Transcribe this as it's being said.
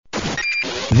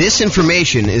This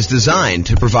information is designed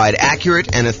to provide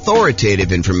accurate and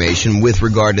authoritative information with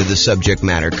regard to the subject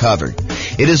matter covered.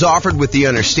 It is offered with the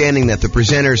understanding that the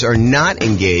presenters are not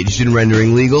engaged in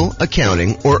rendering legal,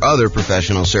 accounting, or other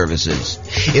professional services.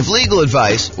 If legal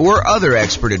advice or other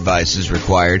expert advice is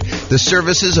required, the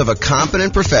services of a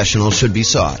competent professional should be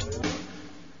sought.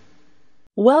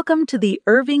 Welcome to the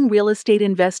Irving Real Estate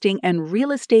Investing and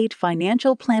Real Estate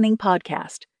Financial Planning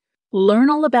Podcast. Learn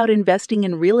all about investing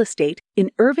in real estate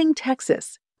in Irving,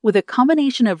 Texas, with a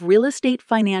combination of real estate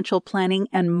financial planning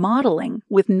and modeling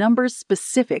with numbers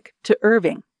specific to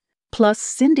Irving, plus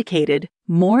syndicated,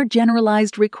 more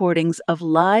generalized recordings of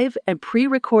live and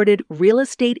pre-recorded real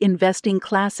estate investing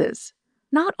classes,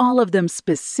 not all of them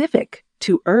specific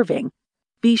to Irving.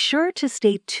 Be sure to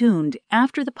stay tuned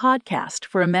after the podcast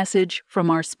for a message from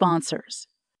our sponsors.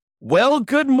 Well,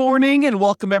 good morning and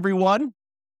welcome, everyone.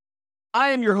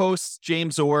 I am your host,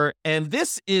 James Orr, and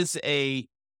this is a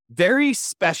very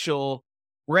special,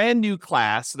 brand new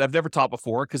class that I've never taught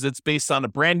before because it's based on a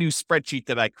brand new spreadsheet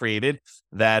that I created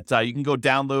that you can go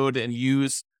download and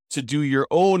use to do your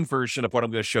own version of what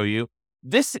I'm going to show you.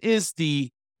 This is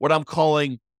what I'm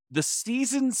calling the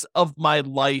Seasons of My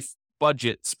Life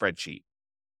budget spreadsheet.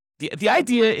 The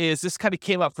idea is this kind of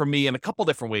came up for me in a couple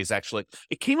different ways, actually.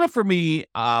 It came up for me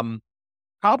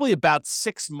probably about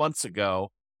 6 months ago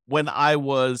when I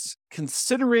was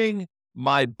considering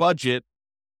my budget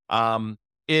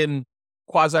in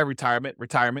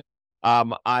quasi-retirement.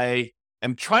 I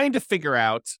am trying to figure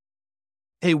out,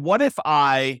 hey, what if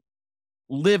I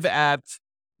live at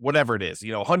whatever it is,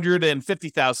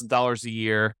 $150,000 a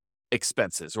year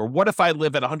expenses, or what if I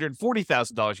live at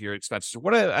 $140,000 a year expenses, or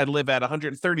what if I live at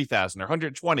 $130,000 or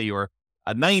 120 or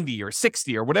a 90 or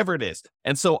 60 or whatever it is.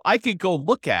 And so I could go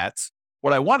look at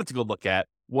what I wanted to go look at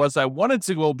was I wanted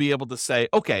to go be able to say,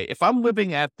 okay, if I'm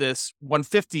living at this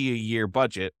 $150 a year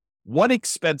budget, what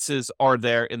expenses are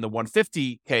there in the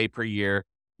 $150K per year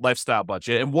lifestyle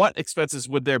budget? And what expenses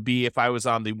would there be if I was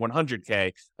on the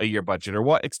 $100K a year budget? Or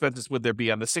what expenses would there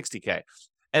be on the $60K?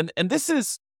 And this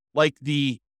is like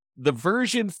the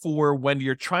version for when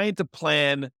you're trying to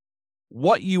plan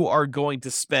what you are going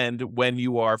to spend when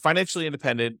you are financially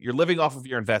independent, you're living off of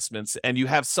your investments, and you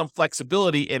have some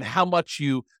flexibility in how much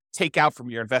you take out from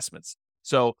your investments.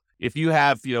 So if you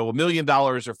have, $1 million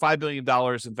or $5 million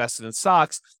invested in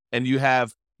stocks, and you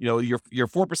have, your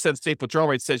 4% state withdrawal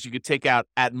rate says you could take out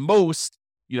at most,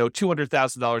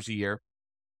 $200,000 a year.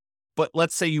 But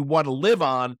let's say you want to live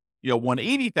on,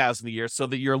 $180,000 a year so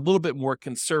that you're a little bit more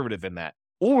conservative in that.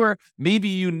 Or maybe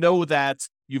you know that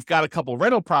you've got a couple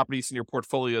rental properties in your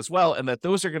portfolio as well, and that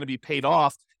those are going to be paid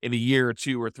off in a year or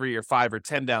 2 or 3 or 5 or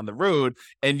 10 down the road.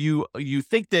 And you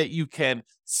think that you can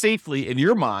safely, in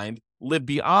your mind, live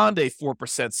beyond a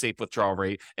 4% safe withdrawal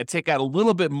rate and take out a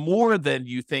little bit more than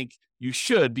you think you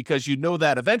should, because you know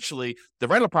that eventually the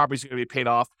rental properties are going to be paid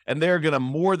off and they're going to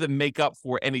more than make up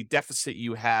for any deficit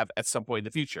you have at some point in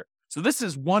the future. So this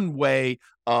is one way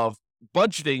of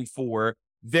budgeting for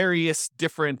various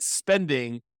different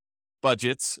spending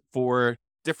budgets for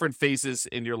different phases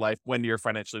in your life when you're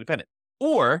financially independent.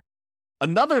 Or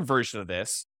another version of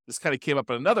this kind of came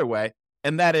up in another way,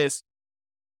 and that is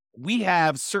we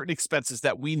have certain expenses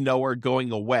that we know are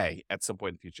going away at some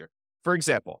point in the future. For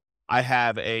example, I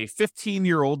have a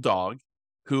 15-year-old dog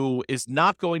who is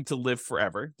not going to live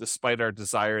forever, despite our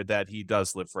desire that he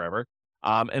does live forever.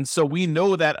 And so we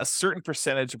know that a certain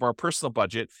percentage of our personal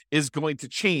budget is going to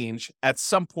change at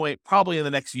some point, probably in the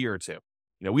next year or two.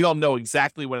 We don't know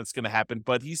exactly when it's going to happen,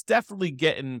 but he's definitely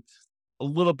getting a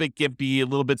little bit gimpy, a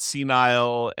little bit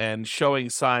senile, and showing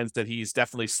signs that he's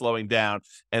definitely slowing down.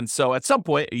 And so at some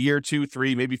point, a year, 2,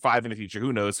 3, maybe 5 in the future,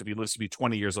 who knows if he lives to be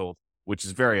 20 years old, which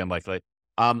is very unlikely.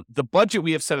 The budget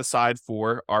we have set aside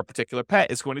for our particular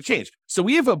pet is going to change. So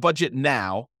we have a budget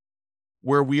now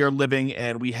where we are living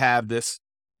and we have this,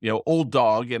 old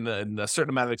dog and a certain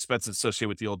amount of expenses associated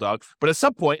with the old dog. But at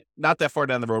some point, not that far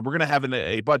down the road, we're going to have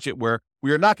a budget where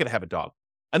we are not going to have a dog.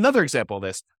 Another example of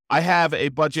this, I have a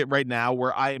budget right now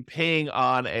where I am paying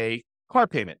on a car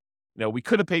payment. We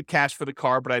could have paid cash for the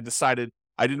car, but I decided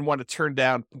I didn't want to turn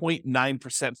down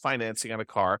 0.9% financing on a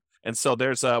car. And so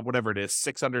there's whatever it is,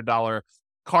 $600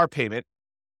 car payment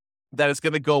that is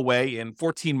going to go away in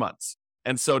 14 months.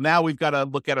 And so now we've got to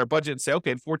look at our budget and say, okay,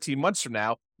 in 14 months from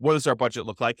now, what does our budget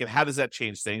look like? And how does that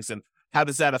change things? And how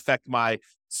does that affect my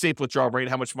safe withdrawal rate,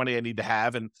 how much money I need to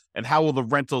have, and how will the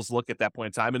rentals look at that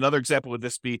point in time? Another example would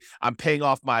this be, I'm paying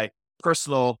off my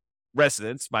personal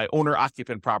residence, my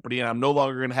owner-occupant property, and I'm no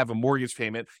longer going to have a mortgage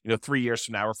payment, 3 years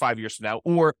from now or 5 years from now.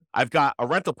 Or I've got a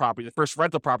rental property. The first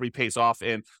rental property pays off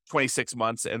in 26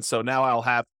 months, and so now I'll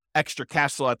have extra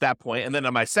cash flow at that point. And then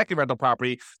on my second rental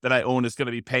property that I own is going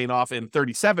to be paying off in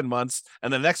 37 months.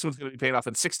 And the next one's going to be paying off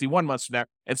in 61 months from now.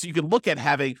 And so you can look at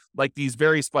having like these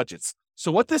various budgets.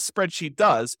 So what this spreadsheet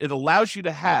does, it allows you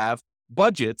to have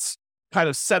budgets kind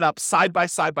of set up side by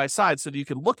side so that you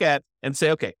can look at and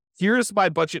say, okay, here's my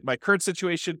budget, my current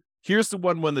situation. Here's the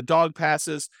one when the dog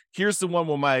passes. Here's the one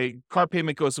when my car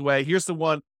payment goes away. Here's the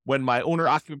one when my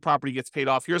owner-occupant property gets paid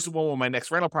off. Here's the one when my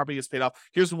next rental property gets paid off.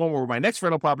 Here's the one where my next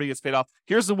rental property gets paid off.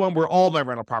 Here's the one where all my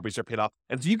rental properties are paid off.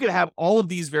 And so you can have all of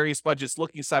these various budgets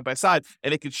looking side by side,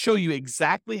 and it can show you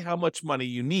exactly how much money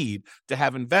you need to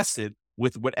have invested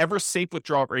with whatever safe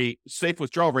withdrawal rate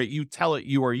you tell it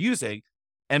you are using.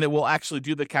 And it will actually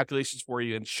do the calculations for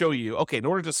you and show you, okay, in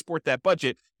order to support that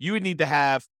budget, you would need to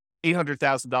have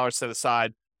 $800,000 set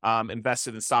aside,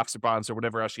 invested in stocks or bonds or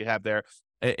whatever else you have there,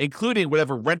 including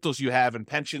whatever rentals you have and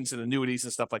pensions and annuities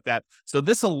and stuff like that. So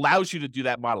this allows you to do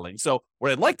that modeling. So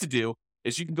what I'd like to do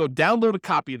is you can go download a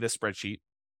copy of this spreadsheet.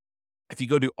 If you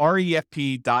go to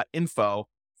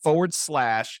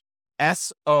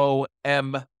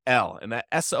refp.info/SOML, and that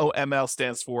SOML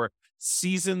stands for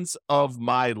Seasons of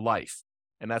My Life.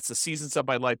 And that's the Seasons of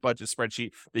My Life budget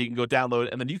spreadsheet that you can go download.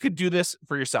 And then you could do this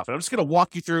for yourself. And I'm just going to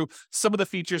walk you through some of the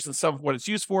features and some of what it's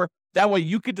used for. That way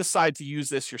you could decide to use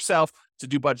this yourself to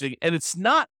do budgeting. And it's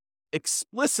not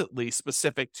explicitly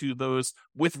specific to those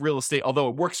with real estate, although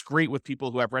it works great with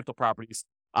people who have rental properties.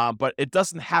 But it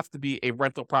doesn't have to be a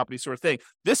rental property sort of thing.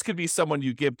 This could be someone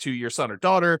you give to your son or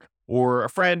daughter or a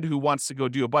friend who wants to go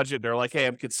do a budget. They're like, hey,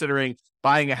 I'm considering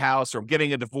buying a house, or I'm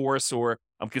getting a divorce, or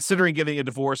I'm considering getting a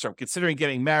divorce, or I'm considering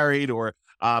getting married, or,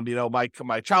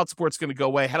 my child support's going to go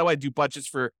away. How do I do budgets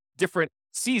for different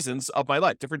seasons of my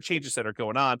life, different changes that are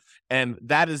going on? And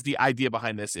that is the idea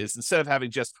behind this, is instead of having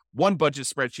just one budget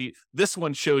spreadsheet, this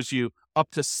one shows you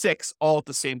up to 6 all at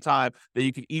the same time that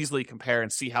you can easily compare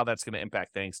and see how that's going to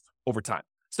impact things over time.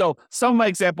 So some of my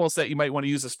examples that you might want to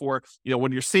use this for,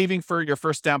 when you're saving for your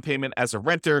first down payment as a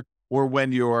renter, or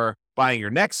when you're buying your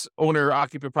next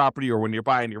owner-occupant property, or when you're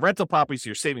buying your rental property, so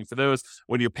you're saving for those.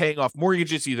 When you're paying off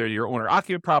mortgages, either your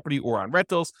owner-occupant property or on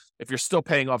rentals. If you're still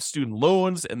paying off student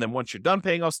loans, and then once you're done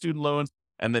paying off student loans,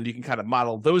 and then you can kind of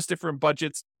model those different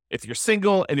budgets. If you're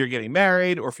single and you're getting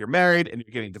married, or if you're married and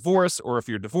you're getting divorced, or if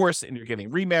you're divorced and you're getting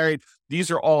remarried,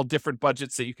 these are all different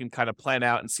budgets that you can kind of plan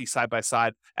out and see side by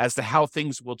side as to how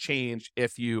things will change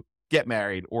if you get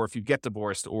married, or if you get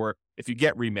divorced, or if you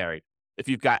get remarried. If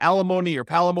you've got alimony or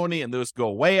palimony and those go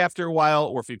away after a while,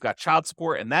 or if you've got child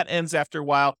support and that ends after a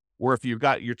while, or if you've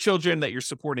got your children that you're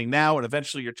supporting now and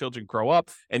eventually your children grow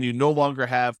up and you no longer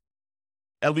have,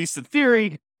 at least in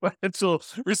theory, financial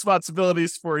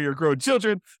responsibilities for your grown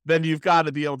children, then you've got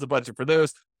to be able to budget for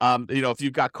those. If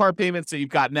you've got car payments that you've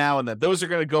got now and then those are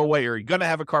going to go away, or you're going to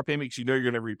have a car payment because you're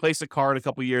going to replace a car in a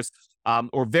couple of years,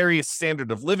 or various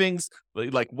standard of livings,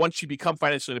 like once you become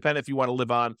financially independent, if you want to live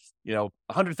on,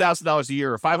 $100,000 a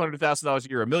year, or $500,000 a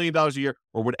year, $1 million a year,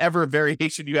 or whatever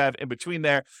variation you have in between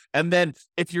there. And then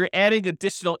if you're adding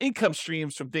additional income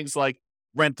streams from things like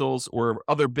rentals or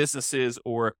other businesses,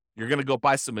 or you're going to go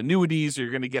buy some annuities, or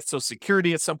you're going to get Social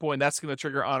Security at some point, that's going to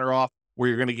trigger on or off, where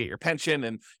you're going to get your pension,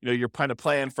 and you're kind of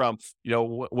plan from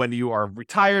when you are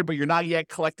retired, but you're not yet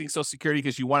collecting Social Security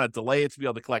because you want to delay it to be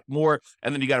able to collect more,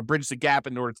 and then you got to bridge the gap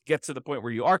in order to get to the point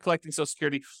where you are collecting Social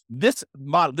Security. This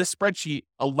spreadsheet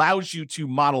allows you to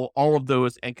model all of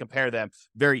those and compare them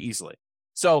very easily.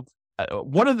 So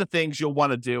one of the things you'll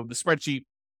want to do, the spreadsheet.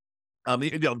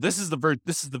 This is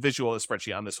the visual of the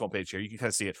spreadsheet on this homepage here. You can kind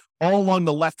of see it all along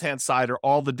the left-hand side are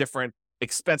all the different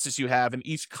expenses you have, and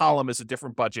each column is a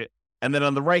different budget. And then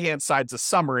on the right-hand side is a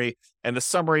summary, and the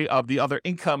summary of the other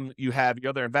income you have, your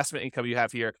other investment income you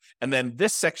have here. And then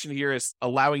this section here is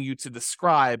allowing you to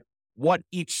describe what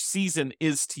each season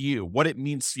is to you, what it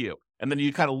means to you. And then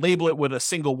you kind of label it with a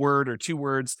single word or 2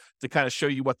 words to kind of show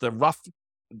you what the rough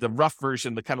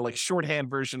version, the kind of like shorthand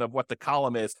version of what the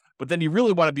column is. But then you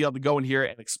really want to be able to go in here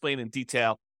and explain in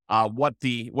detail what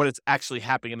is actually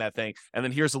happening in that thing. And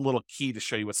then here's a little key to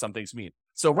show you what some things mean.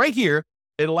 So right here,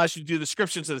 it allows you to do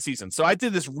descriptions of the season. So I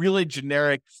did this really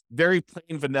generic, very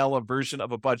plain vanilla version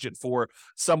of a budget for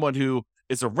someone who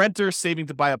is a renter saving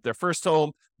to buy up their first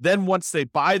home. Then once they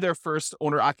buy their first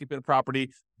owner-occupant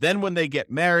property, then when they get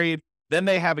married, then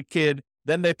they have a kid,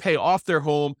 then they pay off their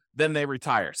home, then they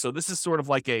retire. So this is sort of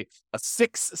like a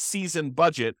 6-season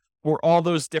budget for all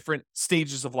those different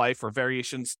stages of life, or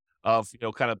variations of,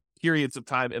 kind of periods of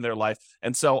time in their life.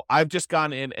 And so I've just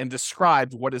gone in and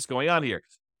described what is going on here.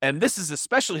 And this is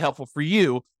especially helpful for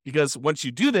you because once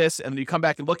you do this and you come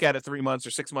back and look at it 3 months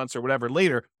or 6 months or whatever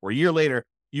later, or a year later,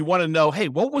 you want to know, hey,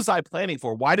 what was I planning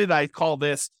for? Why did I call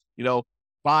this,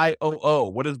 buy OO.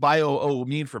 What does buy OO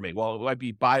mean for me? Well, it might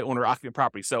be buy owner occupant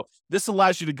property. So this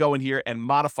allows you to go in here and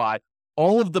modify.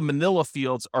 All of the manila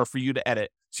fields are for you to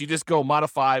edit. So you just go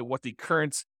modify what the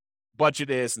current budget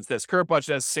is. It says current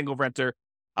budget as single renter,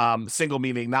 single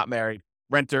meaning not married,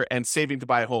 renter, and saving to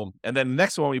buy a home. And then the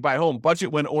next one, when you buy a home,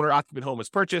 budget when owner occupant home is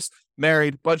purchased,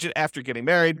 married, budget after getting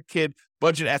married, kid,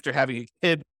 budget after having a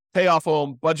kid, pay off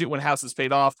home, budget when house is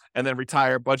paid off, and then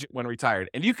retire, budget when retired.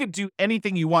 And you can do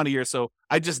anything you want here. So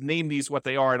I just named these what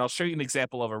they are, and I'll show you an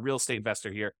example of a real estate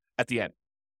investor here at the end.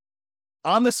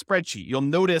 On the spreadsheet, you'll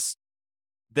notice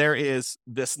there is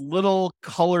this little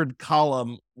colored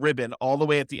column ribbon all the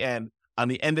way at the end on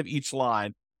the end of each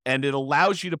line, and it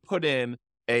allows you to put in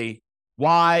a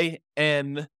Y,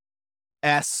 N,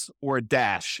 S, or a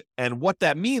dash. And what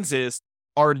that means is,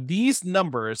 are these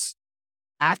numbers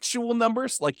actual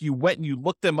numbers, like you went and you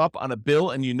looked them up on a bill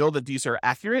and you know that these are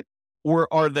accurate?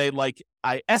 Or are they like,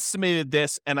 I estimated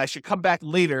this and I should come back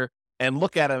later and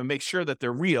look at them and make sure that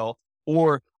they're real?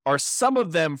 Or are some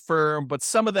of them firm, but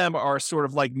some of them are sort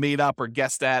of like made up or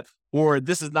guessed at, or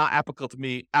this is not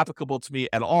applicable to me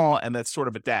at all, and that's sort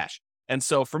of a dash. And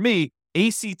so for me,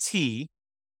 ACT,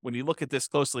 when you look at this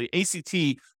closely,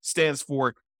 ACT stands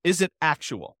for, is it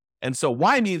actual? And so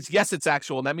Y means, yes, it's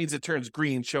actual. And that means it turns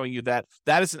green, showing you that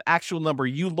that is an actual number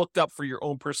you looked up for your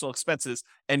own personal expenses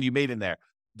and you made in there.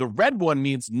 The red one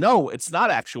means, no, it's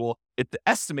not actual. It's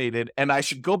estimated. And I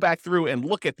should go back through and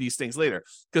look at these things later.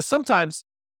 Because sometimes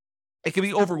it can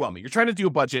be overwhelming. You're trying to do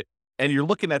a budget and you're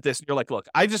looking at this and you're like, look,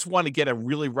 I just want to get a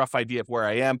really rough idea of where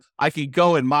I am. I can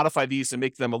go and modify these and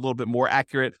make them a little bit more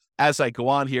accurate as I go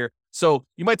on here. So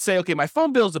you might say, okay, my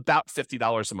phone bill is about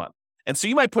 $50 a month. And so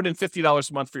you might put in $50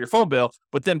 a month for your phone bill,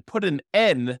 but then put an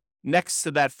N next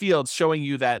to that field showing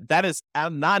you that that is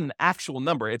not an actual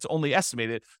number. It's only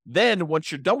estimated. Then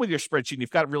once you're done with your spreadsheet and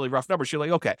you've got really rough numbers, you're like,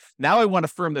 okay, now I want to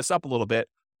firm this up a little bit.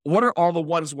 What are all the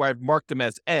ones where I've marked them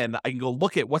as N? I can go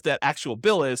look at what that actual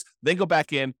bill is, then go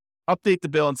back in, update the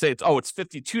bill and say it's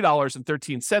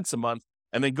 $52.13 a month.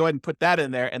 And then go ahead and put that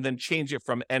in there and then change it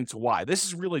from N to Y. This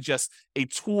is really just a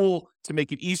tool to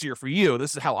make it easier for you.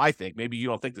 This is how I think. Maybe you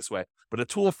don't think this way, but a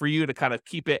tool for you to kind of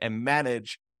keep it and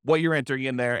manage what you're entering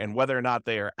in there and whether or not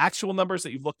they are actual numbers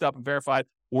that you've looked up and verified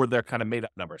or they're kind of made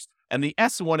up numbers. And the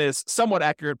S one is somewhat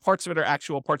accurate. Parts of it are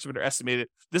actual, parts of it are estimated.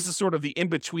 This is sort of the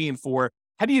in-between for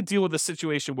how do you deal with a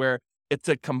situation where it's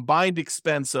a combined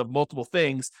expense of multiple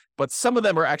things, but some of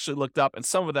them are actually looked up and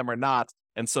some of them are not.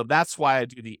 And so that's why I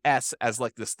do the S as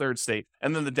like this third state.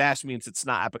 And then the dash means it's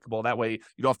not applicable. That way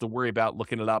you don't have to worry about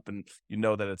looking it up and you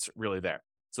know that it's really there.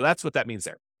 So that's what that means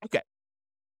there. Okay.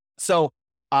 So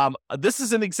this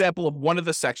is an example of one of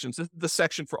the sections. This is the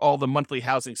section for all the monthly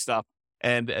housing stuff.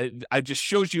 And I just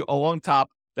showed you along top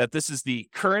that this is the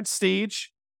current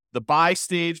stage, the buy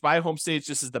home stage.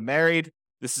 This is the married.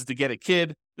 This is to get a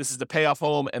kid. This is the pay off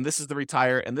home. And this is the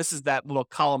retire. And this is that little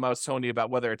column I was telling you about,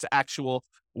 whether it's actual,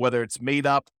 whether it's made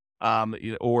up,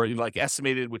 or like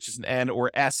estimated, which is an N,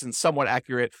 or S and somewhat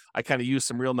accurate. I kind of use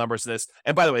some real numbers in this.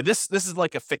 And by the way, this is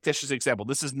like a fictitious example.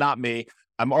 This is not me.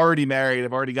 I'm already married.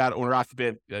 I've already got owner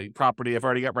occupant property. I've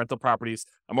already got rental properties.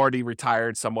 I'm already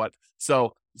retired somewhat.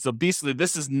 So basically,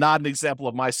 this is not an example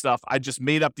of my stuff. I just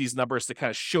made up these numbers to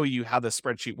kind of show you how the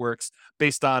spreadsheet works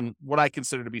based on what I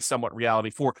consider to be somewhat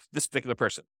reality for this particular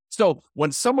person. So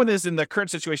when someone is in the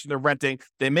current situation, they're renting,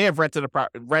 they may have rented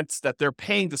rents that they're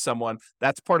paying to someone.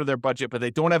 That's part of their budget, but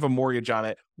they don't have a mortgage on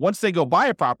it. Once they go buy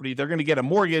a property, they're going to get a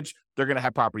mortgage. They're going to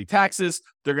have property taxes.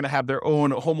 They're going to have their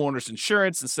own homeowner's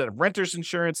insurance instead of renter's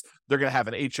insurance. They're going to have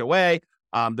an HOA.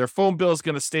 Their phone bill is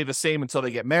going to stay the same until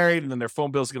they get married, and then their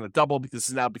phone bill is going to double because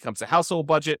it now becomes a household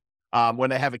budget. When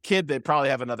they have a kid, they probably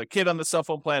have another kid on the cell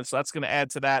phone plan, so that's going to add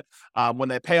to that. When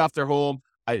they pay off their home,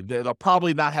 they'll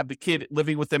probably not have the kid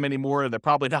living with them anymore. They're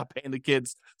probably not paying the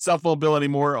kid's cell phone bill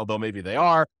anymore, although maybe they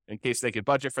are, in case they could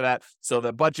budget for that. So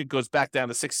the budget goes back down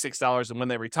to $66, and when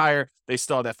they retire, they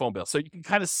still have that phone bill. So you can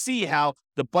kind of see how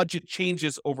the budget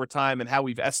changes over time and how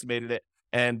we've estimated it.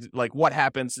 And like what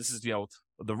happens, this is,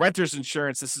 the renter's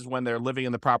insurance. This is when they're living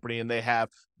in the property and they have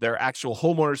their actual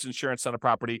homeowner's insurance on a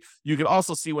property. You can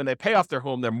also see when they pay off their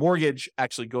home, their mortgage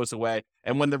actually goes away.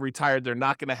 And when they're retired, they're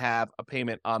not going to have a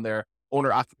payment on their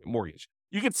owner-occupant mortgage.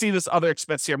 You can see this other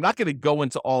expense here. I'm not going to go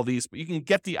into all these, but you can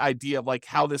get the idea of like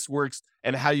how this works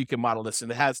and how you can model this.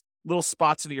 And it has little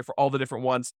spots in here for all the different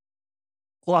ones.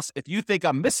 Plus, if you think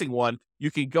I'm missing one,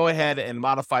 you can go ahead and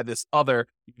modify this other.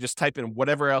 You can just type in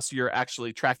whatever else you're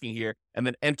actually tracking here and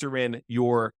then enter in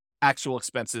your actual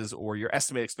expenses or your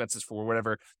estimated expenses for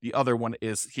whatever the other one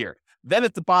is here. Then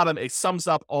at the bottom, it sums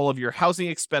up all of your housing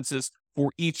expenses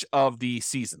for each of the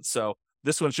seasons. So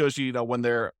this one shows you, when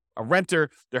they're a renter,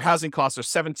 their housing costs are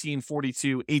 17,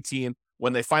 42, 18.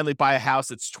 When they finally buy a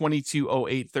house, it's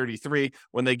 220833.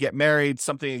 When they get married,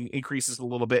 something increases a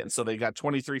little bit, and so they got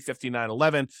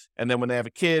 235911. And then when they have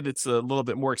a kid, it's a little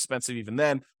bit more expensive even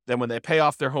then. Then when they pay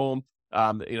off their home,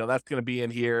 that's going to be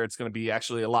in here. It's going to be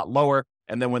actually a lot lower.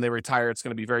 And then when they retire, it's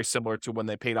going to be very similar to when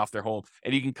they paid off their home.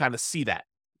 And you can kind of see that.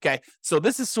 Okay. So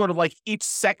this is sort of like each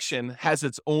section has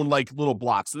its own like little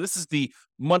block. So this is the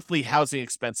monthly housing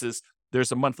expenses.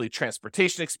 There's a monthly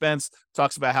transportation expense,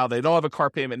 talks about how they don't have a car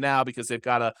payment now because they've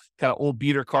got a kind of old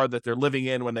beater car that they're living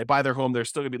in. When they buy their home, they're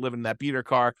still going to be living in that beater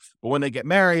car. But when they get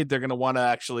married, they're going to want to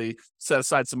actually set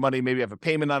aside some money, maybe have a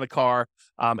payment on a car.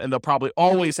 And they'll probably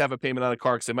always have a payment on a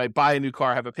car because they might buy a new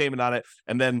car, have a payment on it.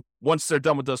 And then once they're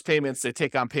done with those payments, they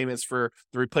take on payments for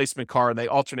the replacement car and they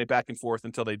alternate back and forth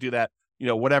until they do that.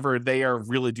 Whatever they are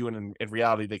really doing in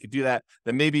reality, they could do that.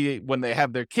 Then maybe when they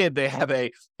have their kid, they have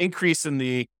a increase in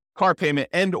the car payment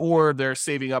and or they're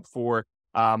saving up for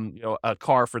a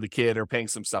car for the kid or paying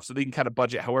some stuff. So they can kind of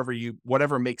budget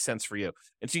whatever makes sense for you.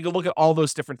 And so you can look at all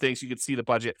those different things. You can see the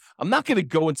budget. I'm not going to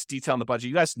go into detail on the budget.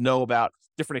 You guys know about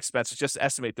different expenses. Just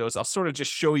estimate those. I'll sort of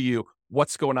just show you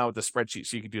what's going on with the spreadsheet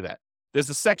so you can do that. There's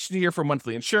a section here for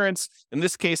monthly insurance. In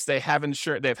this case, they have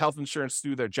health insurance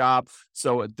through their job.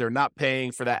 So they're not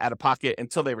paying for that out of pocket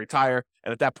until they retire.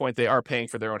 And at that point, they are paying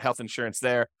for their own health insurance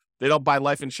there. They don't buy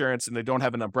life insurance and they don't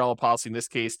have an umbrella policy in this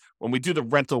case. When we do the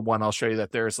rental one, I'll show you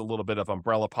that there's a little bit of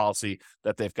umbrella policy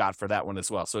that they've got for that one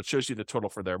as well. So it shows you the total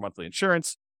for their monthly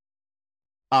insurance.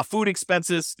 Food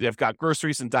expenses, they've got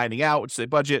groceries and dining out, which they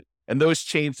budget. And those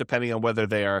change depending on whether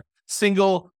they are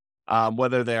single,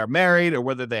 whether they are married or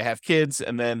whether they have kids.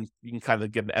 And then you can kind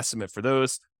of get an estimate for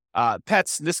those.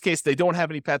 Pets, in this case, they don't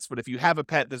have any pets, but if you have a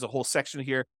pet, there's a whole section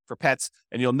here for pets.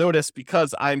 And you'll notice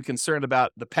because I'm concerned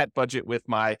about the pet budget with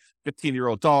my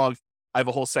 15-year-old dog, I have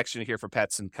a whole section here for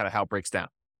pets and kind of how it breaks down.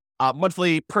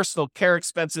 Monthly personal care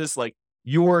expenses like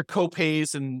your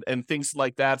co-pays and things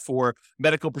like that for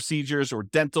medical procedures or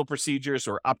dental procedures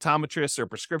or optometrists or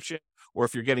prescription, or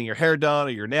if you're getting your hair done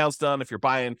or your nails done, if you're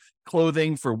buying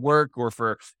clothing for work or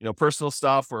for personal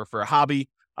stuff or for a hobby.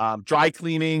 Dry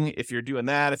cleaning, if you're doing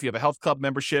that, if you have a health club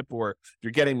membership or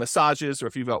you're getting massages or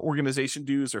if you've got organization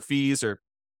dues or fees or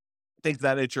things of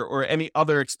that nature or any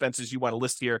other expenses you want to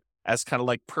list here as kind of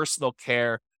like personal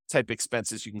care type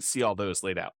expenses, you can see all those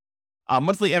laid out.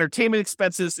 Monthly entertainment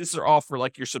expenses, these are all for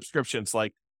like your subscriptions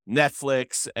like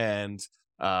Netflix and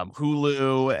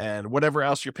Hulu and whatever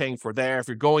else you're paying for there. If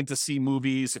you're going to see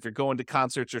movies, if you're going to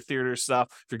concerts or theater stuff,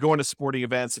 if you're going to sporting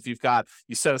events, if you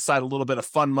set aside a little bit of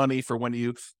fun money for when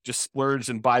you just splurge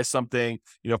and buy something,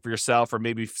 for yourself or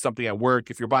maybe something at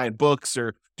work, if you're buying books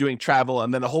or doing travel,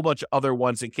 and then a whole bunch of other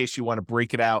ones in case you want to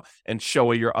break it out and show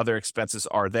where your other expenses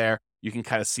are there. You can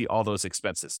kind of see all those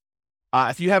expenses.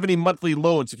 If you have any monthly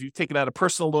loans, if you've taken out a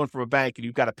personal loan from a bank and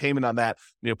you've got a payment on that,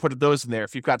 put those in there.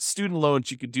 If you've got student loans,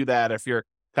 you could do that. If you're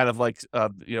kind of like,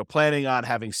 planning on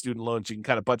having student loans, you can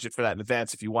kind of budget for that in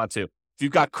advance if you want to. If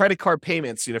you've got credit card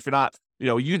payments, if you're not,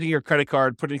 using your credit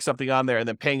card, putting something on there and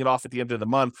then paying it off at the end of the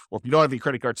month, or if you don't have any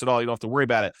credit cards at all, you don't have to worry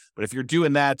about it. But if you're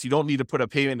doing that, you don't need to put a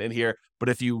payment in here. But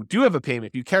if you do have a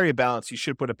payment, if you carry a balance, you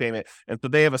should put a payment. And so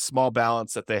they have a small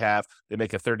balance that they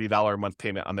make a $30 a month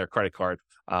payment on their credit card.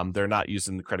 They're not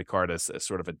using the credit card as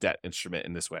sort of a debt instrument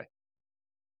in this way.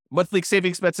 Monthly saving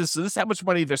expenses. So this is how much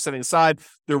money they're setting aside.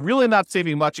 They're really not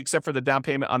saving much except for the down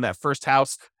payment on that first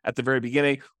house at the very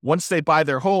beginning. Once they buy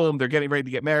their home, they're getting ready to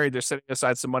get married. They're setting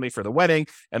aside some money for the wedding,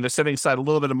 and they're setting aside a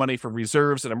little bit of money for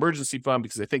reserves and emergency fund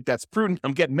because they think that's prudent.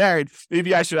 I'm getting married.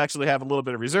 Maybe I should actually have a little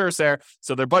bit of reserves there.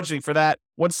 So they're budgeting for that.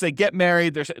 Once they get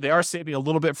married, they are saving a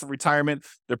little bit for retirement.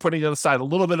 They're putting aside a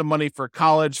little bit of money for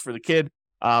college for the kid.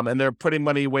 And they're putting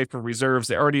money away for reserves.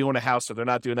 They already own a house, so they're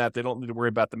not doing that. They don't need to worry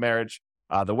about the marriage,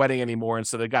 the wedding anymore. And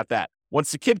so they got that.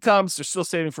 Once the kid comes, they're still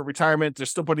saving for retirement. They're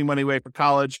still putting money away for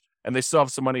college, and they still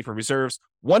have some money for reserves.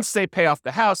 Once they pay off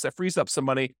the house, that frees up some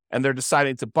money, and they're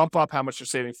deciding to bump up how much they're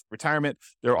saving for retirement.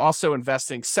 They're also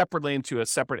investing separately into a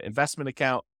separate investment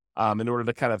account in order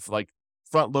to kind of like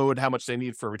front load how much they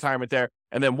need for retirement there.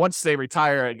 And then once they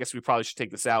retire, I guess we probably should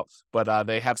take this out, but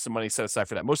they have some money set aside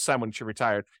for that. Most of the time when you're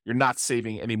retired, you're not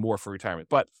saving any more for retirement.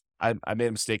 But I made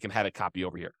a mistake and had a copy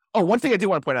over here. Oh, one thing I do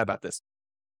want to point out about this.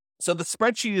 So the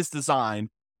spreadsheet is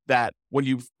designed that when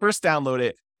you first download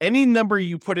it, any number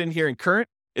you put in here in current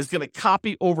is going to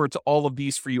copy over to all of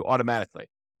these for you automatically.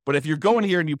 But if you're going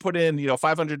here and you put in,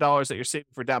 $500 that you're saving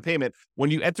for down payment, when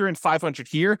you enter in 500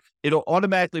 here, it'll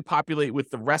automatically populate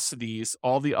with the rest of these,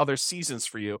 all the other seasons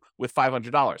for you with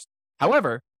 $500.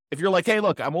 However, If you're like, hey,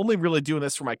 look, I'm only really doing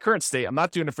this for my current state, I'm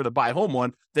not doing it for the buy home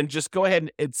one, then just go ahead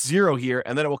and it's 0 here,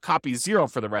 and then it will copy 0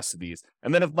 for the rest of these.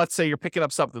 And then if, let's say you're picking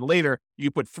up something later,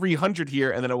 you put 300 here,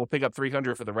 and then it will pick up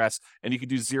 300 for the rest, and you can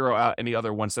do 0 out any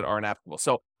other ones that aren't applicable.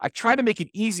 So I try to make it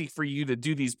easy for you to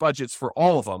do these budgets for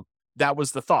all of them. That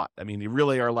was the thought. I mean, you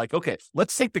really are like, okay,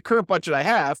 let's take the current budget I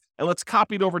have and let's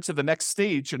copy it over to the next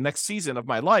stage or next season of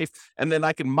my life. And then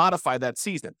I can modify that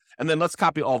season. And then let's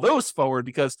copy all those forward,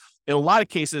 because in a lot of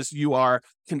cases, you are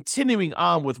continuing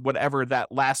on with whatever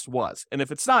that last was. And if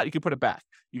it's not, you can put it back.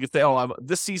 You can say, oh,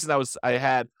 this season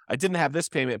I didn't have this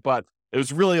payment, but it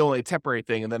was really only a temporary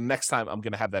thing. And then next time I'm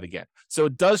going to have that again. So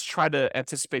it does try to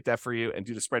anticipate that for you and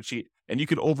do the spreadsheet, and you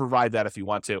can override that if you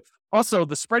want to. Also,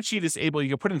 the spreadsheet is able, you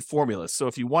can put in formulas. So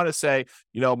if you want to say,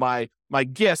 my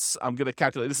gifts, I'm going to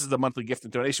calculate, this is the monthly gift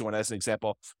and donation one as an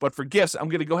example. But for gifts, I'm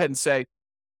going to go ahead and say,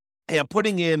 hey, I'm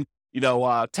putting in,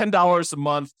 $10 a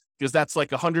month, because that's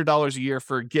like $100 a year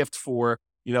for a gift for,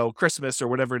 Christmas or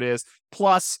whatever it is.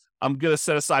 Plus, I'm going to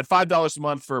set aside $5 a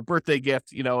month for a birthday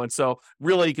gift, and so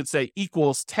really you could say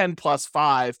equals 10 plus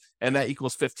 5, and that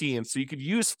equals 15. So you could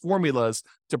use formulas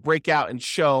to break out and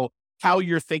show how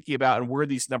you're thinking about and where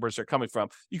these numbers are coming from.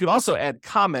 You can also add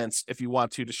comments if you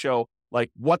want to show like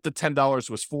what the $10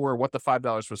 was for, what the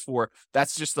 $5 was for.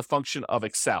 That's just the function of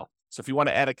Excel. So if you want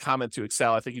to add a comment to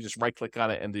Excel, I think you just right click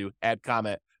on it and do add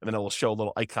comment, and then it will show a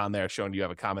little icon there showing you have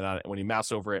a comment on it. And when you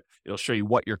mouse over it, it'll show you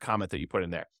what your comment that you put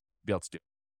in there be able to do.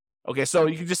 Okay, so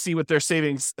you can just see what they're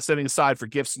setting aside for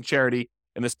gifts and charity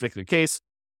in this particular case.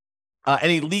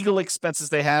 Any legal expenses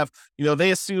they have,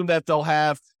 they assume that they'll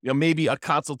have, maybe a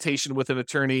consultation with an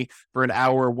attorney for an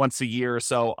hour once a year or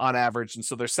so on average. And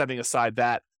so they're setting aside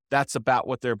that. That's about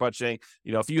what they're budgeting.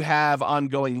 If you have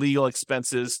ongoing legal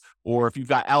expenses, or if you've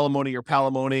got alimony or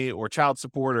palimony or child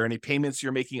support, or any payments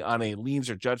you're making on any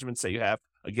liens or judgments that you have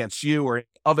against you, or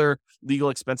other legal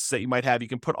expenses that you might have, you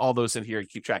can put all those in here and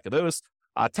keep track of those.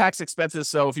 Tax expenses.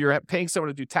 So if you're paying someone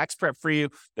to do tax prep for you,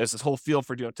 there's this whole field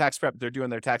for doing tax prep. They're doing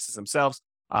their taxes themselves.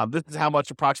 This is how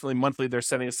much approximately monthly they're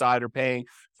setting aside or paying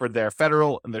for their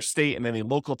federal and their state and any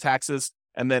local taxes.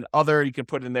 And then other, you can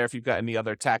put in there if you've got any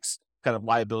other tax kind of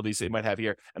liabilities that you might have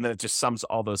here. And then it just sums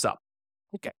all those up.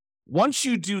 Okay. Once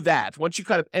you do that, once you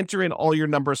kind of enter in all your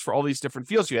numbers for all these different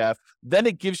fields you have, then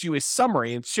it gives you a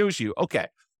summary and shows you, okay,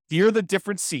 here are the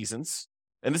different seasons.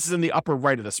 And this is in the upper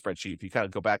right of the spreadsheet. If you kind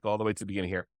of go back all the way to the beginning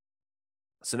here.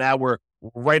 So now we're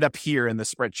right up here in the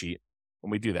spreadsheet when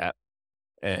we do that.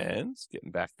 And it's getting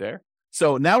back there.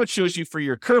 So now it shows you for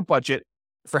your current budget.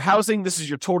 For housing, this is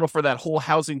your total for that whole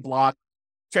housing block.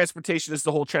 Transportation is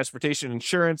the whole transportation,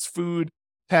 insurance, food,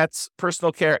 pets,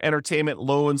 personal care, entertainment,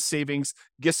 loans, savings,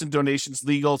 gifts and donations,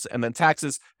 legals, and then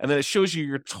taxes. And then it shows you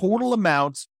your total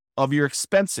amount of your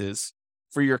expenses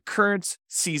for your current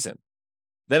season.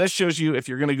 Then it shows you if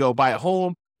you're going to go buy a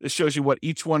home, it shows you what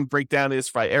each one breakdown is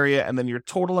by area, and then your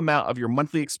total amount of your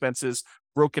monthly expenses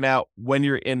broken out when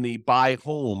you're in the buy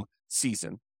home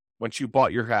season, once you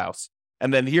bought your house.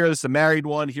 And then here's the married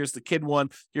one, here's the kid one,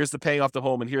 here's the paying off the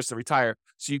home, and here's the retire.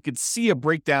 So you can see a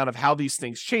breakdown of how these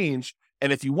things change.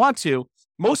 And if you want to,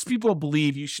 most people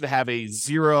believe you should have a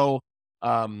 0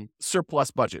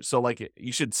 surplus budget. So like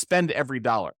you should spend every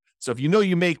dollar. So if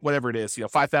you make whatever it is,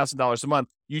 $5,000 a month,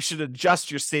 you should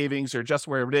adjust your savings or adjust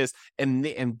wherever it is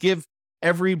and give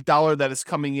every dollar that is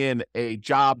coming in a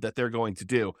job that they're going to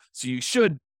do. So you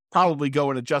should probably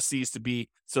go and adjust these to be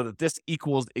so that this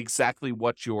equals exactly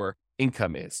what your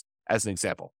income is, as an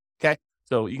example. Okay.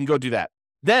 So you can go do that.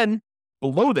 Then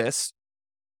below this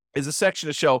is a section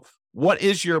to show what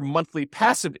is your monthly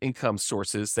passive income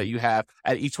sources that you have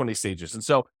at each one of these stages. And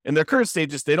so in their current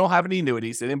stages, they don't have any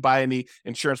annuities. They didn't buy any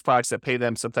insurance products that pay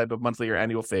them some type of monthly or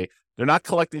annual fee. They're not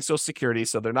collecting Social Security,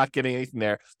 so they're not getting anything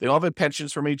there. They don't have any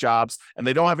pensions from any jobs, and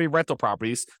they don't have any rental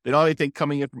properties. They don't have anything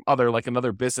coming in from like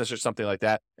another business or something like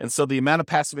that. And so the amount of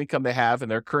passive income they have in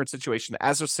their current situation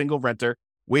as a single renter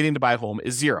waiting to buy a home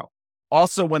is 0.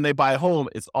 Also, when they buy a home,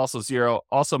 it's also 0.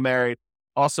 Also married.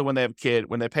 Also, when they have a kid,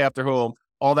 when they pay off their home,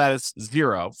 all that is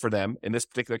 0 for them in this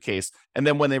particular case. And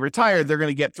then when they retire, they're going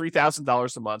to get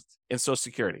 $3,000 a month in Social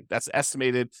Security. That's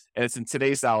estimated, and it's in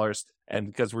today's dollars. And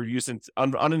because we're using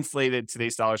uninflated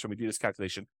today's dollars when we do this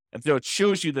calculation. And so it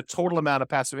shows you the total amount of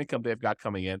passive income they've got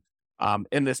coming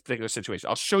in this particular situation.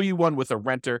 I'll show you one with a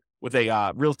renter, with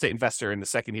a real estate investor in a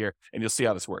second here, and you'll see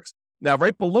how this works. Now,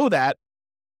 right below that,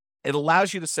 it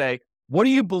allows you to say, what do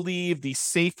you believe the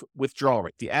safe withdrawal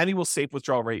rate, the annual safe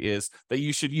withdrawal rate is that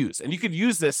you should use? And you could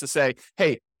use this to say,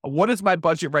 hey, what is my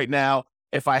budget right now?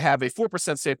 if I have a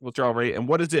 4% safe withdrawal rate? And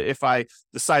what is it if I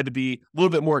decide to be a little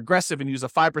bit more aggressive and use a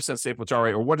 5% safe withdrawal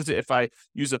rate? Or what is it if I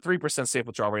use a 3% safe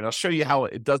withdrawal rate? And I'll show you how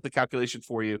it does the calculation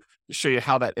for you to show you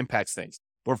how that impacts things.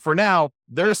 But for now,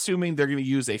 they're assuming they're going to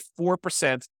use a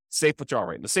 4% safe withdrawal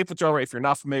rate. And the safe withdrawal rate, if you're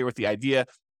not familiar with the idea,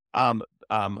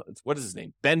 what is his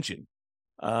name? Benjamin.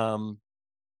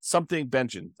 Something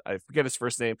Benjamin. I forget his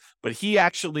first name, but he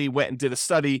actually went and did a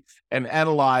study and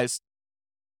analyzed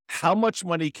how much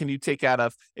money can you take out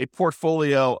of a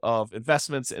portfolio of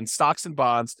investments in stocks and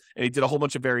bonds. And he did a whole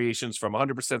bunch of variations from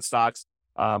 100% stocks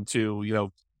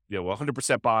to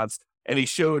 100% bonds. And he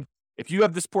showed if you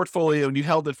have this portfolio and you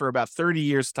held it for about 30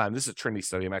 years time, this is a Trinity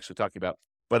study I'm actually talking about,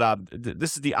 but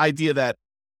this is the idea that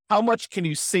how much can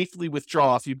you safely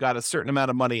withdraw if you've got a certain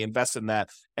amount of money invested in that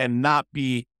and not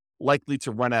be likely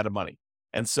to run out of money.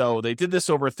 And so they did this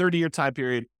over a 30-year time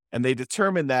period, and they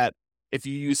determined that if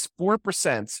you use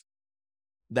 4%,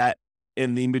 that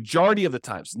in the majority of the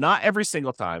times, not every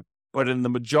single time, but in the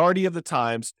majority of the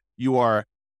times, you are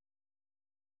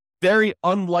very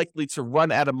unlikely to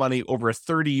run out of money over a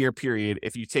 30-year period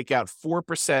if you take out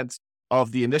 4%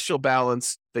 of the initial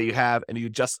balance that you have and you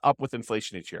adjust up with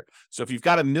inflation each year. So if you've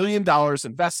got $1 million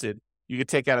invested, you could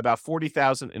take out about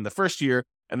 $40,000 in the first year,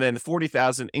 and then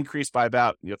 $40,000 increased by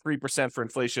about 3% for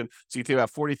inflation. So you think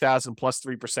about $40,000 plus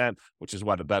 3%, which is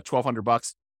what, about $1,200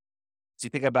 bucks. So you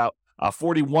think about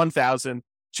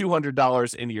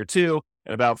 $41,200 in year two,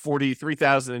 and about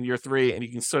 $43,000 in year three, and you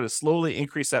can sort of slowly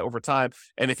increase that over time.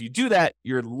 And if you do that,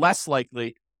 you're less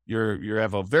likely, you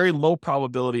have a very low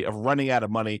probability of running out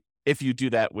of money if you do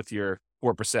that with your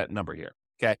 4% number here.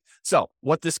 Okay. So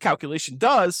what this calculation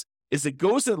does is it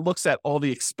goes and looks at all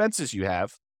the expenses you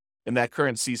have in that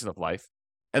current season of life,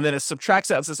 and then it subtracts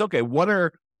out and says, okay, what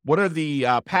are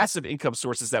the passive income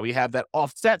sources that we have that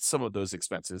offset some of those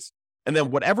expenses? And then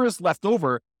whatever is left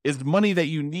over is money that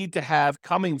you need to have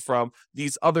coming from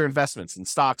these other investments in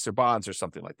stocks or bonds or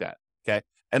something like that. Okay.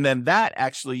 And then that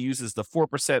actually uses the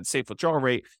 4% safe withdrawal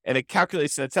rate, and it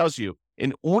calculates and it tells you,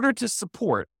 in order to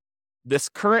support this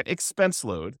current expense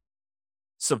load,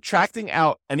 subtracting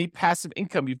out any passive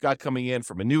income you've got coming in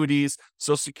from annuities,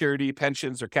 Social Security,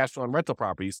 pensions, or cash flow on rental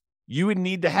properties, you would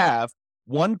need to have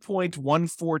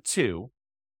 $1.142, a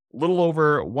little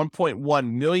over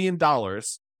 $1.1 million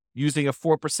using a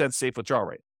 4% safe withdrawal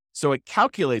rate. So it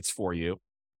calculates for you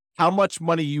how much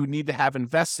money you need to have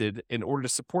invested in order to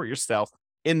support yourself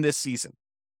in this season.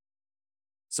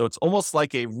 So it's almost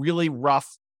like a really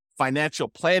rough financial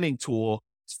planning tool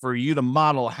for you to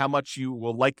model how much you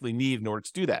will likely need in order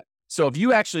to do that. So if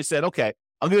you actually said, okay,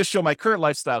 I'm going to show my current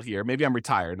lifestyle here. Maybe I'm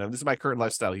retired. Now, this is my current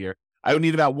lifestyle here. I would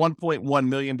need about $1.1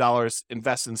 million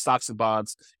invested in stocks and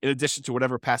bonds in addition to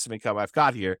whatever passive income I've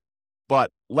got here.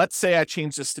 But let's say I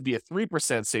change this to be a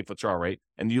 3% safe withdrawal rate,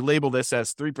 and you label this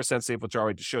as 3% safe withdrawal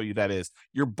rate to show you that is.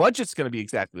 Your budget's going to be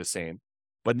exactly the same.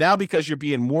 But now because you're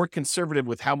being more conservative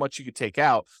with how much you could take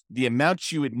out, the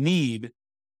amount you would need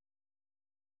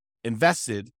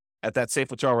invested at that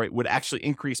safe withdrawal rate would actually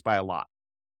increase by a lot.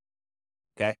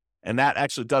 Okay. And that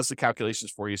actually does the calculations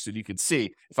for you. So you can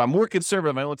see if I'm more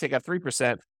conservative, I only take out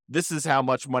 3%, this is how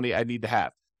much money I need to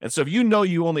have. And so if you know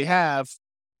you only have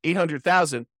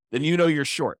 800,000, then you know you're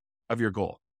short of your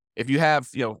goal. If you have,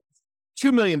 $2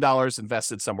 million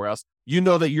invested somewhere else, you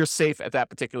know that you're safe at that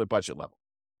particular budget level.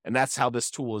 And that's how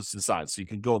this tool is designed. So you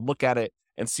can go and look at it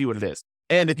and see what it is.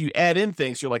 And if you add in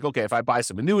things, you're like, okay, if I buy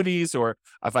some annuities or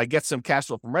if I get some cash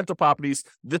flow from rental properties,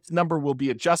 this number will be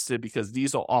adjusted because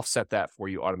these will offset that for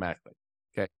you automatically.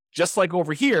 Okay. Just like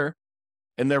over here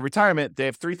in their retirement, they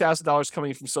have $3,000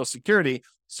 coming from Social Security.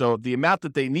 So the amount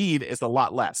that they need is a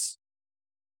lot less.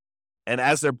 And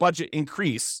as their budget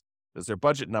increase, as their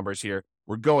budget numbers here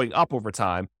were going up over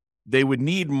time, they would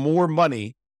need more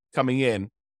money coming in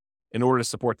order to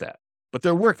support that. But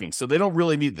they're working, so they don't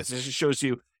really need this. It just shows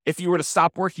you if you were to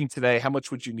stop working today, how much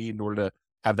would you need in order to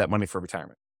have that money for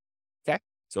retirement? Okay,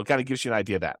 so it kind of gives you an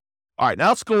idea of that. All right, now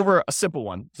let's go over a simple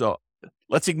one. So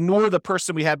let's ignore the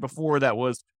person we had before that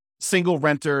was single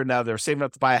renter. Now they're saving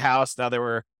up to buy a house. Now they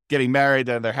were getting married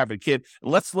and they're having a kid.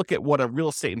 And let's look at what a real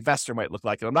estate investor might look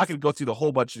like. And I'm not going to go through the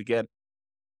whole budget again,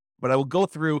 but I will go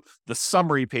through the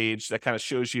summary page that kind of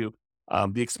shows you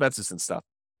the expenses and stuff.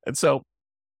 And so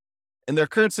in their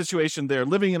current situation, they're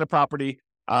living in a property,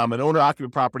 an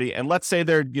owner-occupant property, and let's say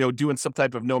they're doing some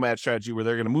type of nomad strategy where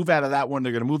they're going to move out of that one,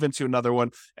 they're going to move into another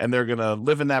one, and they're going to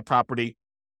live in that property,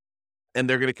 and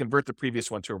they're going to convert the previous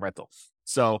one to a rental.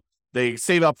 So They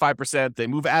save up 5%, they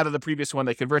move out of the previous one,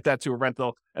 they convert that to a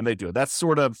rental, and they do it. That's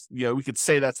sort of, we could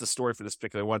say that's the story for this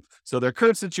particular one. So their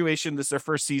current situation, this is their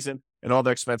first season and all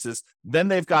their expenses. Then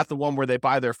they've got the one where they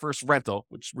buy their first rental,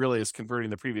 which really is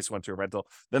converting the previous one to a rental.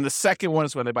 Then the second one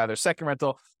is when they buy their second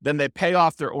rental. Then they pay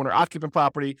off their owner-occupant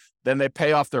property. Then they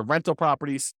pay off their rental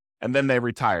properties, and then they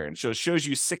retire. And so it shows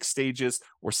you 6 stages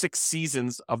or 6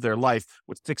 seasons of their life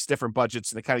with 6 different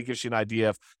budgets, and it kind of gives you an idea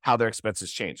of how their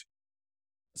expenses change.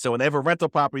 So when they have a rental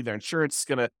property, their insurance is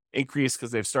going to increase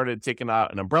because they've started taking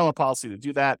out an umbrella policy to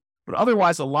do that. But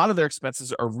otherwise, a lot of their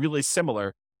expenses are really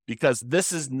similar because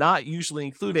this is not usually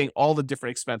including all the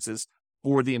different expenses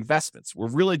for the investments. We're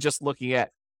really just looking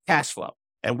at cash flow.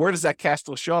 And where does that cash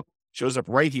flow show up? Shows up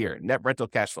right here, net rental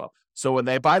cash flow. So when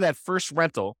they buy that first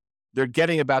rental, they're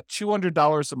getting about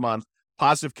 $200 a month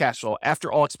positive cash flow after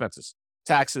all expenses,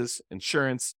 taxes,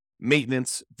 insurance,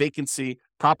 maintenance, vacancy,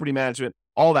 property management,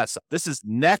 all that stuff. This is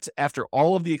net after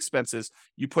all of the expenses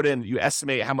you put in. You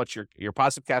estimate how much your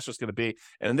positive cash flow is going to be.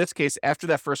 And in this case, after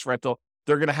that first rental,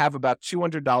 they're going to have about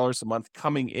 $200 a month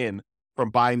coming in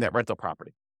from buying that rental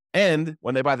property. And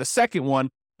when they buy the second one,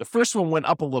 the first one went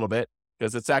up a little bit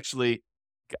because it's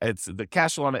the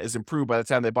cash flow on it is improved by the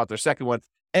time they bought their second one.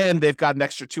 And they've got an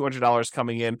extra $200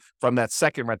 coming in from that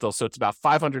second rental. So it's about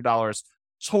 $500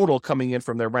 total coming in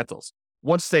from their rentals.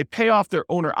 Once they pay off their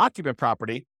owner-occupant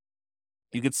property,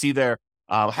 you can see their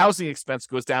housing expense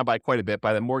goes down by quite a bit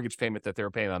by the mortgage payment that they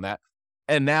were paying on that.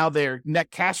 And now their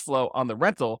net cash flow on the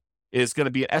rental is going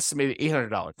to be an estimated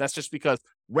 $800. That's just because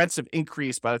rents have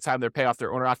increased by the time they pay off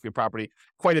their owner-occupant property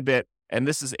quite a bit. And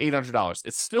this is $800.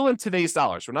 It's still in today's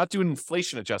dollars. We're not doing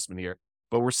inflation adjustment here,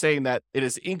 but we're saying that it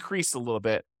has increased a little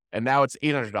bit. And now it's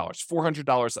 $800,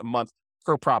 $400 a month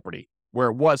per property, where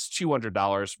it was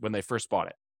 $200 when they first bought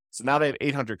it. So now they have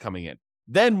 $800 coming in.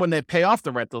 Then when they pay off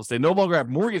the rentals, they no longer have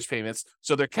mortgage payments.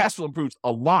 So their cash flow improves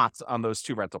a lot on those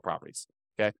 2 rental properties.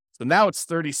 Okay. So now it's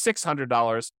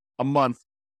 $3,600 a month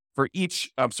for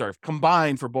each,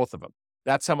 combined for both of them.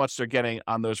 That's how much they're getting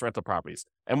on those rental properties.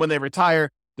 And when they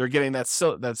retire, they're getting that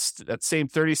same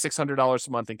 $3,600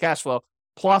 a month in cash flow,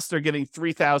 plus they're getting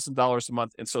 $3,000 a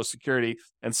month in Social Security.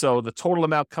 And so the total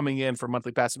amount coming in for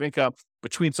monthly passive income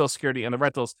between Social Security and the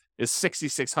rentals is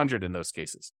 $6,600 in those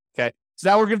cases. Okay. So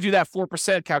now we're going to do that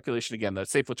 4% calculation again, the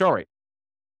safe withdrawal rate.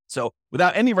 So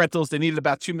without any rentals, they needed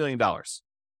about $2 million.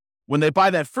 When they buy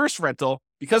that first rental,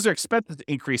 because their expenses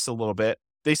increase a little bit,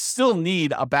 they still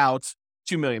need about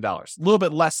 $2 million, a little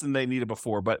bit less than they needed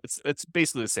before, but it's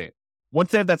basically the same.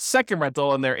 Once they have that second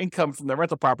rental and their income from their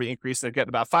rental property increase, they're getting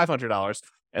about $500,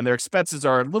 and their expenses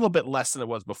are a little bit less than it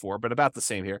was before, but about the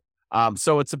same here.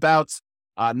 So it's about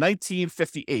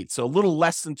 $1,958, so a little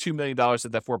less than $2 million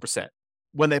at that 4%.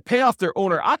 When they pay off their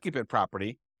owner-occupant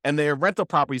property and their rental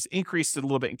properties increased a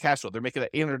little bit in cash flow, they're making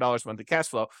that $800 a month in cash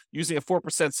flow using a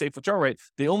 4% safe withdrawal rate.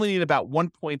 They only need about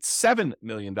 $1.7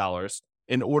 million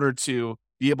in order to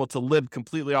be able to live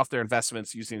completely off their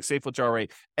investments using a safe withdrawal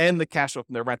rate and the cash flow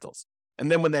from their rentals. And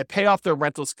then when they pay off their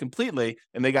rentals completely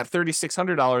and they got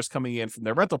 $3,600 coming in from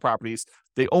their rental properties,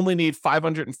 they only need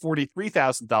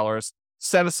 $543,000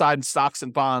 set aside in stocks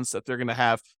and bonds that they're going to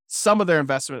have some of their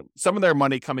investment, some of their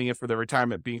money coming in for their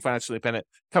retirement, being financially independent,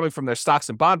 coming from their stocks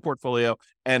and bond portfolio,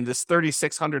 and this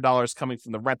 $3,600 coming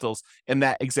from the rentals in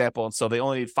that example. And so they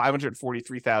only need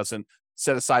 $543,000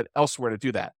 set aside elsewhere to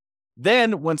do that.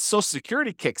 Then when Social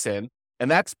Security kicks in,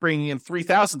 and that's bringing in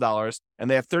 $3,000, and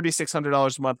they have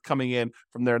 $3,600 a month coming in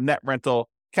from their net rental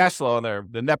cash flow on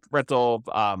the net rental,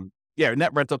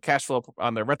 net rental cash flow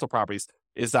on their rental properties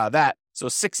is that. So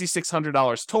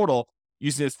 $6,600 total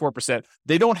using this 4%.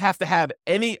 They don't have to have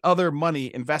any other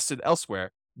money invested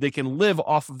elsewhere. They can live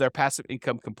off of their passive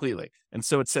income completely. And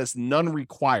so it says none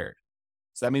required.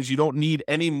 So that means you don't need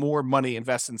any more money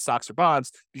invested in stocks or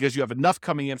bonds because you have enough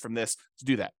coming in from this to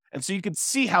do that. And so you can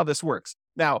see how this works.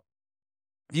 Now,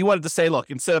 if you wanted to say, look,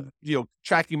 instead of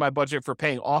tracking my budget for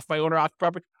paying off my owner-occupied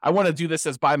property, I want to do this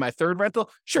as buy my third rental.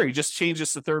 Sure, you just change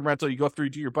this to third rental. You go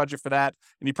through, do your budget for that,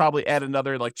 and you probably add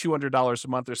another like $200 a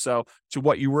month or so to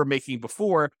what you were making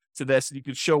before to this, and you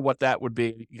can show what that would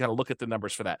be. You got to look at the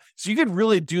numbers for that. So you could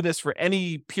really do this for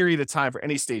any period of time, for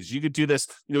any stage. You could do this,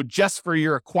 just for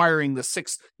your acquiring the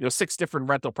six different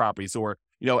rental properties, or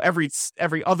every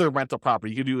other rental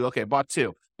property. You could do, okay, bought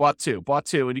two,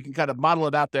 and you can kind of model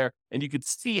it out there, and you could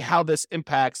see how this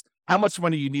impacts how much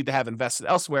money you need to have invested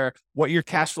elsewhere, what your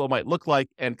cash flow might look like,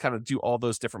 and kind of do all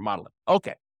those different modeling.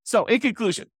 Okay, so in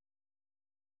conclusion,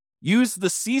 use the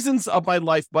Seasons of My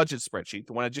Life budget spreadsheet,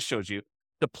 the one I just showed you,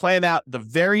 to plan out the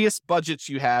various budgets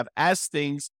you have as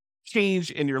things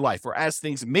change in your life, or as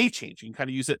things may change. You can kind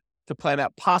of use it to plan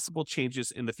out possible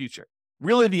changes in the future.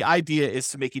 really the idea is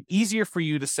to make it easier for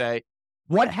you to say,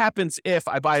 what happens if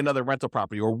I buy another rental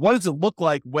property? Or what does it look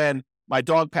like when my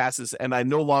dog passes and I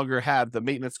no longer have the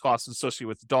maintenance costs associated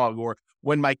with the dog? Or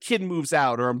when my kid moves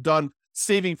out, or I'm done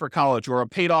saving for college, or I'm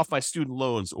paid off my student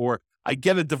loans, or I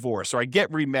get a divorce, or I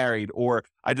get remarried, or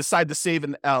I decide to save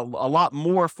a lot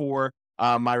more for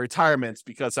my retirement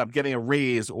because I'm getting a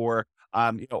raise, or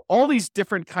all these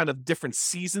different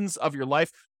seasons of your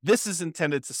life. This is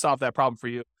intended to solve that problem for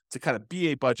you, to kind of be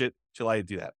a budget to allow you to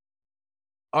do that.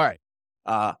 All right.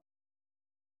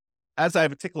 As I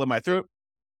have a tickle in my throat,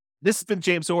 this has been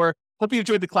James Orr. Hope you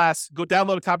enjoyed the class. Go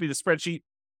download a copy of the spreadsheet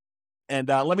and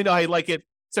let me know how you like it.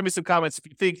 Send me some comments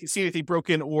if you see anything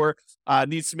broken or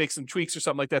needs to make some tweaks or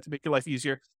something like that to make your life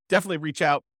easier. Definitely reach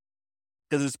out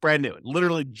because it's brand new.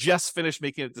 Literally just finished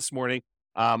making it this morning.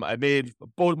 I made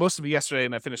most of it yesterday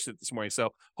and I finished it this morning. So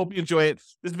hope you enjoy it.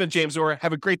 This has been James Orr.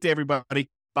 Have a great day, everybody.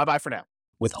 Bye-bye for now.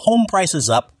 With home prices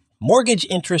up, mortgage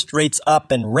interest rates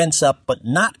up, and rents up, but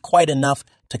not quite enough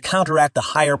to counteract the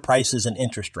higher prices and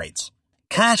interest rates.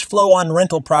 Cash flow on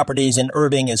rental properties in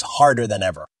Irving is harder than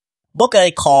ever. Book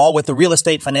a call with the Real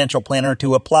Estate Financial Planner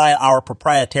to apply our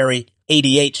proprietary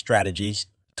 88 strategies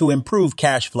to improve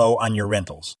cash flow on your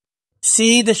rentals.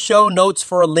 See the show notes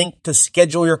for a link to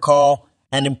schedule your call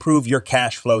and improve your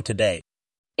cash flow today.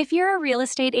 If you're a real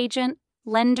estate agent,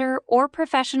 lender, or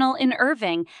professional in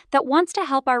Irving that wants to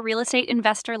help our real estate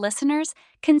investor listeners,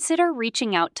 consider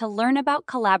reaching out to learn about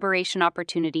collaboration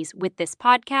opportunities with this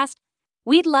podcast.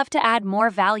 We'd love to add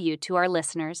more value to our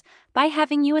listeners by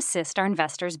having you assist our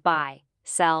investors buy,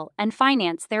 sell, and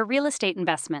finance their real estate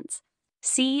investments.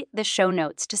 See the show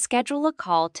notes to schedule a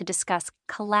call to discuss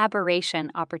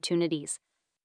collaboration opportunities.